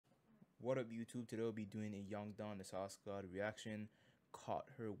What up, YouTube? Today we'll be doing a Young Don the Sauce God reaction. Caught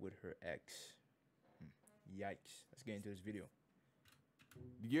her with her ex. Yikes. Let's get into this video.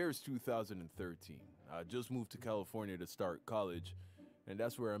 The year is 2013. I just moved to California to start college, and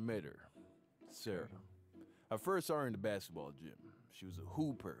that's where I met her, Sarah. I first saw her in the basketball gym. She was a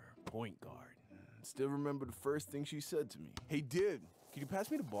hooper, point guard. Still remember the first thing she said to me. "Hey, dude, can you pass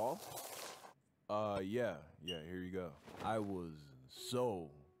me the ball?" Yeah, here you go. I was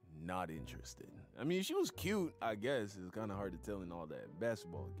so not interested. I mean, she was cute, I guess. It's kind of hard to tell in all that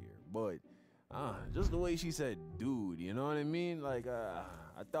basketball gear, but just the way she said dude, you know what I mean? Like, I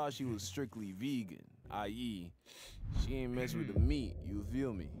thought she was strictly vegan, i.e. she ain't mess with the meat, you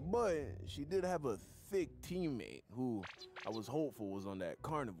feel me? But she did have a thick teammate who I was hopeful was on that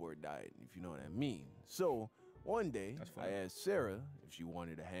carnivore diet, if you know what I mean. So one day, I asked Sarah if she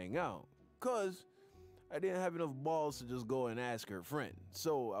wanted to hang out, cause I didn't have enough balls to just go and ask her friend.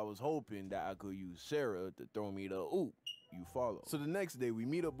 So I was hoping that I could use Sarah to throw me the oop, you follow. So the next day we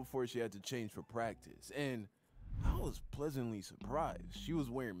meet up before she had to change for practice, and I was pleasantly surprised. She was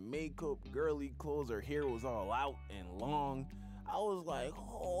wearing makeup, girly clothes, her hair was all out and long. I was like,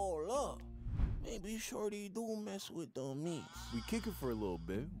 hold up, maybe shorty do mess with the meats. We kicked it for a little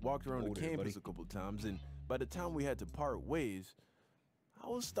bit, walked around the campus a couple times, and by the time we had to part ways, I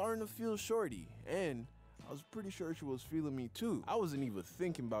was starting to feel shorty, and I was pretty sure she was feeling me too. I wasn't even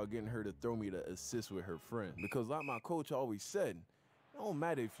thinking about getting her to throw me to assist with her friend, because like my coach always said, it don't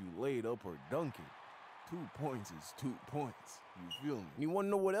matter if you lay it up or dunk it. 2 points is 2 points. You feel me? And you wanna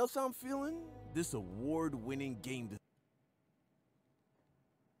know what else I'm feeling? This award-winning game.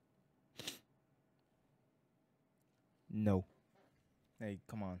 No. Hey,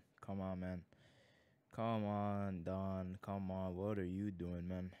 come on, man. Come on, Don. Come on. What are you doing,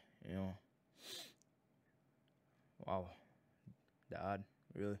 man? You know. Wow. Dad,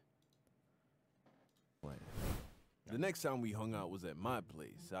 really? The next time we hung out was at my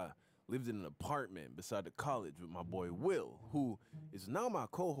place. I lived in an apartment beside the college with my boy Will, who is now my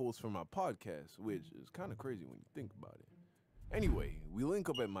co-host for my podcast, which is kind of crazy when you think about it. Anyway, we link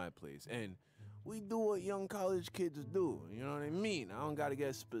up at my place, and we do what young college kids do, you know what I mean? I don't gotta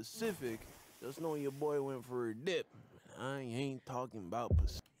get specific, just know your boy went for a dip. I ain't talking about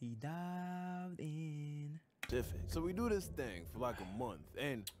he dived in. So we do this thing for like a month,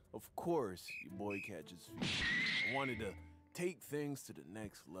 and of course, your boy catches fever. I wanted to take things to the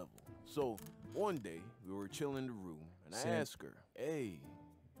next level. So one day, we were chilling in the room, and I asked her, "Hey,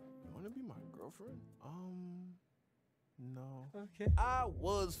 you wanna be my girlfriend?" No. Okay. I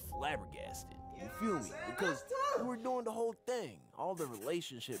was flabbergasted, you feel me? Because we were doing the whole thing. All the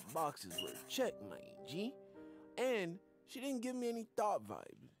relationship boxes were checked, my G. And she didn't give me any thought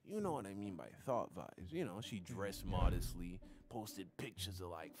vibes. You know what I mean by thought vibes. You know, she dressed modestly, posted pictures of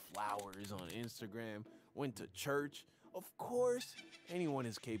like flowers on Instagram, went to church. Of course, anyone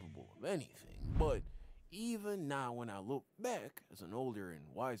is capable of anything. But even now when I look back as an older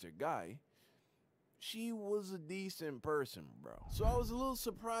and wiser guy, she was a decent person, bro. So I was a little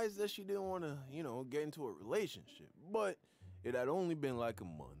surprised that she didn't want to, you know, get into a relationship. But it had only been like a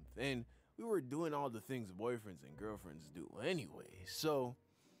month, and we were doing all the things boyfriends and girlfriends do anyway, so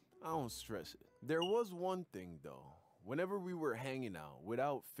I don't stress it. There was one thing though. Whenever we were hanging out,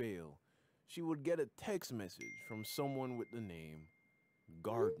 without fail, she would get a text message from someone with the name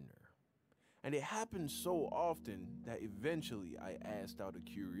Gardner. And it happened so often that eventually I asked out of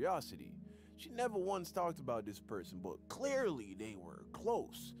curiosity. She never once talked about this person, but clearly they were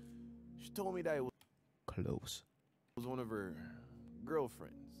close. She told me that it was close. It was one of her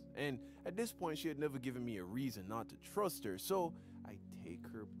girlfriends, and at this point she had never given me a reason not to trust her, so I take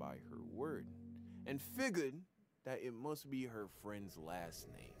her by her word and figured that it must be her friend's last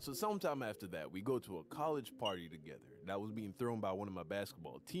name. So sometime after that, we go to a college party together that was being thrown by one of my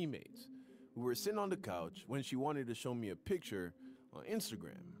basketball teammates. We were sitting on the couch when she wanted to show me a picture on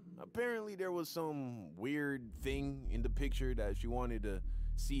Instagram. Apparently there was some weird thing in the picture that she wanted to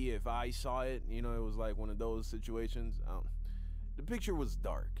see if I saw it. You know, it was like one of those situations. The picture was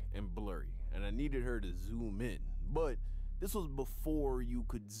dark and blurry, and I needed her to zoom in, but this was before you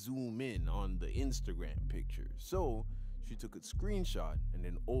could zoom in on the Instagram picture. So she took a screenshot and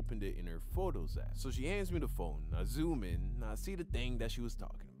then opened it in her Photos app. So she hands me the phone, I zoom in, and I see the thing that she was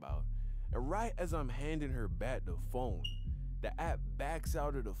talking about. And right as I'm handing her back the phone, the app backs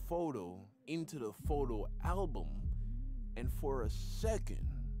out of the photo into the photo album, and for a second,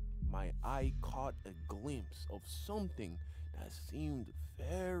 my eye caught a glimpse of something that seemed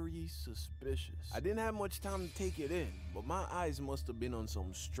very suspicious. I didn't have much time to take it in, but my eyes must have been on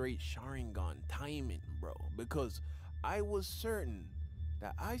some straight Sharingan timing, bro, because I was certain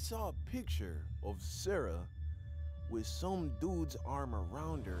that I saw a picture of Sarah with some dude's arm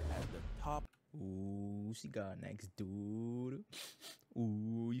around her at the top Ooh, she got next, dude.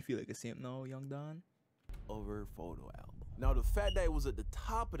 Ooh, you feel like a simp now, young Don? of her photo album. Now, the fact that it was at the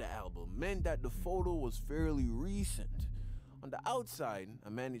top of the album meant that the photo was fairly recent. On the outside, I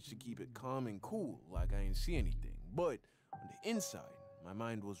managed to keep it calm and cool, like I ain't see anything. But on the inside, my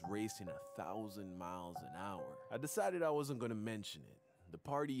mind was racing 1,000 miles an hour. I decided I wasn't gonna mention it. The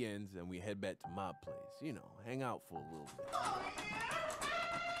party ends and we head back to my place, you know, hang out for a little bit.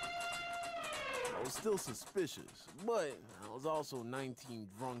 I was still suspicious, but I was also 19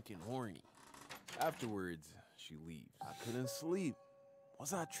 drunk and horny. Afterwards, she leaves. I couldn't sleep.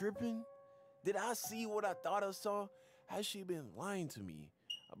 Was I tripping? Did I see what I thought I saw? Has she been lying to me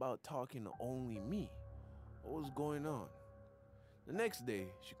about talking to only me? What was going on? The next day,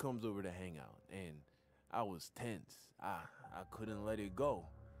 she comes over to hang out, and I was tense. I couldn't let it go.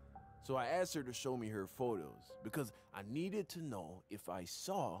 So I asked her to show me her photos because I needed to know if I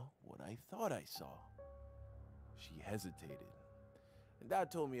saw what I thought I saw. She hesitated, and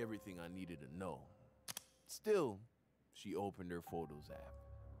that told me everything I needed to know. Still, she opened her Photos app,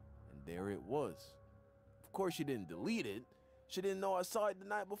 and there it was. Of course, she didn't delete it. She didn't know I saw it the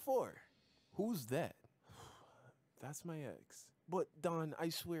night before. Who's that? That's my ex. But Don, I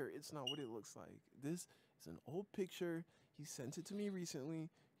swear it's not what it looks like. This is an old picture. He sent it to me recently.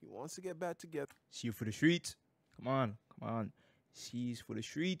 He wants to get back together. She for the streets. Come on, come on. She's for the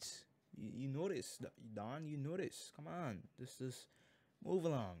streets. You know this, Don. You know this. Come on, just move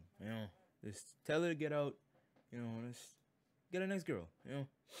along. You know, just tell her to get out. You know, just get a next girl. You know.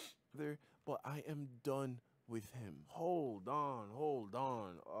 There, but I am done with him. Hold on.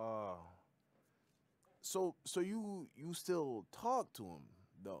 So you still talk to him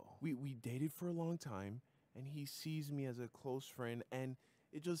though? We dated for a long time, and he sees me as a close friend, and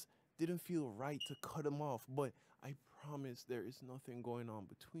it just didn't feel right to cut him off. But I promise there is nothing going on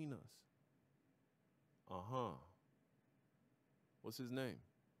between us. What's his name?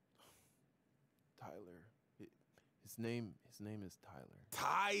 Tyler. His name is Tyler.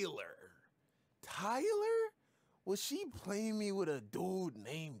 Tyler? Was she playing me with a dude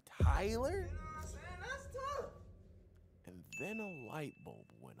named Tyler? You know what I'm saying? That's tough. And then a light bulb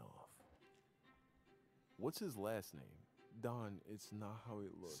went off. What's his last name? Don, it's not how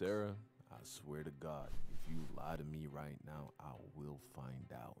it looks. Sarah, I swear to God, if you lie to me right now, I will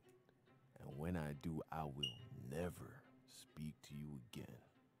find out. And when I do, I will never speak to you again.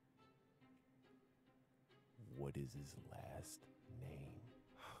 What is his last name?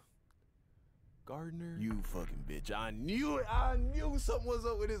 Gardner? You fucking bitch. I knew it. I knew something was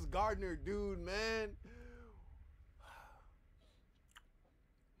up with this Gardner dude, man.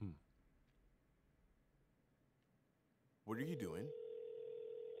 What are you doing?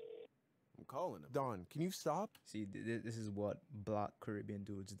 I'm calling him. Don, can you stop? See, this is what Black Caribbean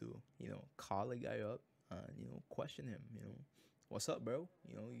dudes do. You know, call a guy up and, you know, question him. You know, what's up, bro?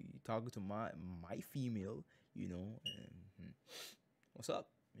 You know, you talking to my female. You know, and what's up?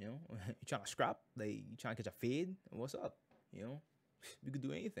 You know, you trying to scrap? Like, you trying to catch a fade? What's up? You know, we could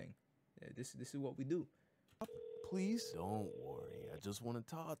do anything. This is what we do. Please? Don't worry. I just want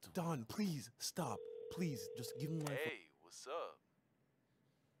to talk to him. Don, please, stop. Please, just give me my phone. Hey, what's up?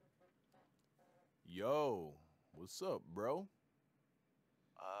 Yo, what's up, bro?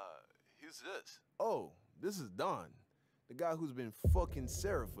 Who's this? Oh, this is Don. The guy who's been fucking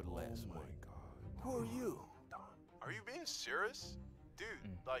Sarah for the last month. My God. Who are you? Don, are you being serious? Dude,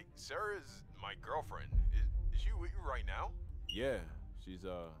 like, Sarah is my girlfriend. Is she with you right now? Yeah, she's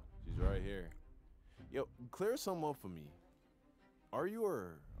right here. Yo, clear something up for me. Are you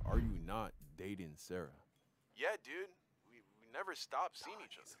or are you not dating Sarah? Yeah, dude. We never stopped seeing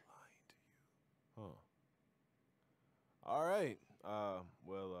each other. Lying to you. Huh. All right.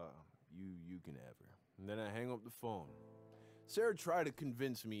 You can have her. And then I hang up the phone. Sarah tried to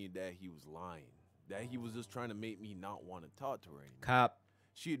convince me that he was lying, that he was just trying to make me not want to talk to her anymore. Cop.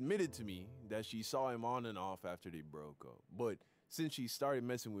 She admitted to me that she saw him on and off after they broke up. But since she started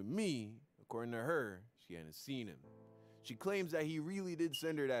messing with me, according to her, she hadn't seen him. She claims that he really did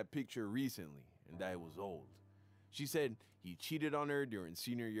send her that picture recently, and that it was old. She said he cheated on her during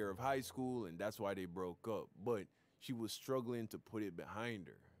senior year of high school, and that's why they broke up. But she was struggling to put it behind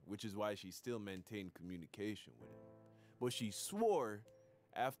her, which is why she still maintained communication with him. But she swore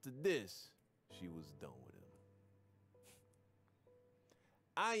after this, she was done with him.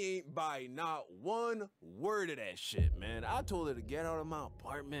 I ain't buy not one word of that shit, man. I told her to get out of my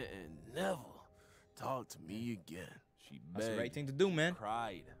apartment and never talk to me again. She begged, That's the right thing to do, man.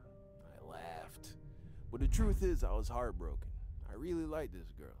 cried. I laughed. But the truth is, I was heartbroken. I really like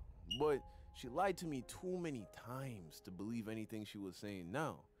this girl, but she lied to me too many times to believe anything she was saying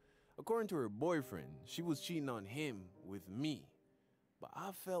now. According to her boyfriend, she was cheating on him with me, but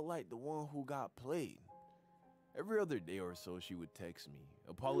I felt like the one who got played. Every other day or so, she would text me,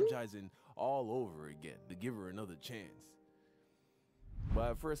 apologizing all over again to give her another chance.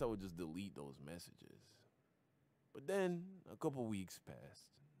 But at first, I would just delete those messages. But then, a couple weeks passed,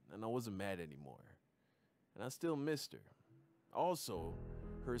 and I wasn't mad anymore. And I still missed her. Also,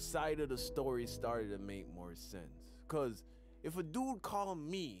 her side of the story started to make more sense. Cause if a dude called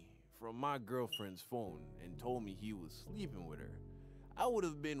me from my girlfriend's phone and told me he was sleeping with her, I would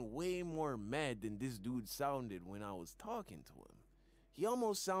have been way more mad than this dude sounded when I was talking to him. He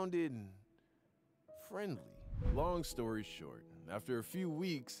almost sounded friendly. Long story short, after a few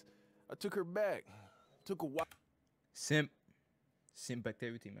weeks, I took her back. Took a while. Simp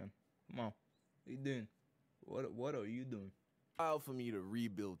activity, man. Come on, what you doing? What are you doing? For me to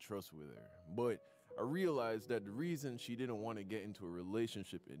rebuild trust with her, but I realized that the reason she didn't want to get into a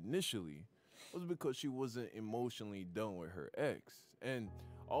relationship initially was because she wasn't emotionally done with her ex. And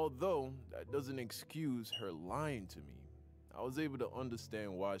although that doesn't excuse her lying to me, I was able to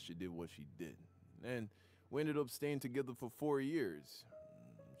understand why she did what she did. And we ended up staying together for 4 years.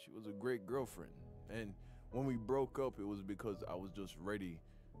 She was a great girlfriend. And when we broke up, it was because I was just ready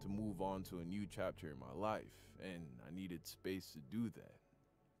to move on to a new chapter in my life, and I needed space to do that.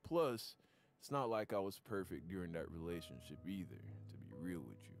 Plus, it's not like I was perfect during that relationship either, to be real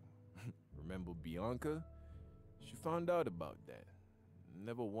with you. Remember Bianca? She found out about that.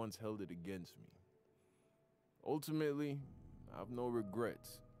 Never once held it against me. Ultimately, I have no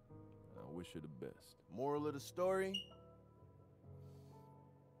regrets. I wish her the best. Moral of the story?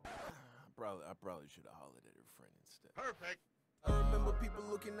 I probably should have hollered at her friend instead. Perfect. I remember people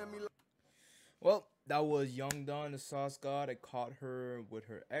looking at me like... Well, that was Young Don, the sauce god. I caught her with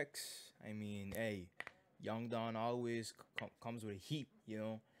her ex. I mean, hey, Young Don always comes with a heat, you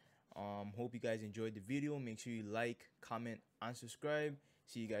know. Hope you guys enjoyed the video. Make sure you like, comment, and subscribe.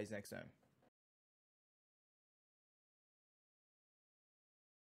 See you guys next time.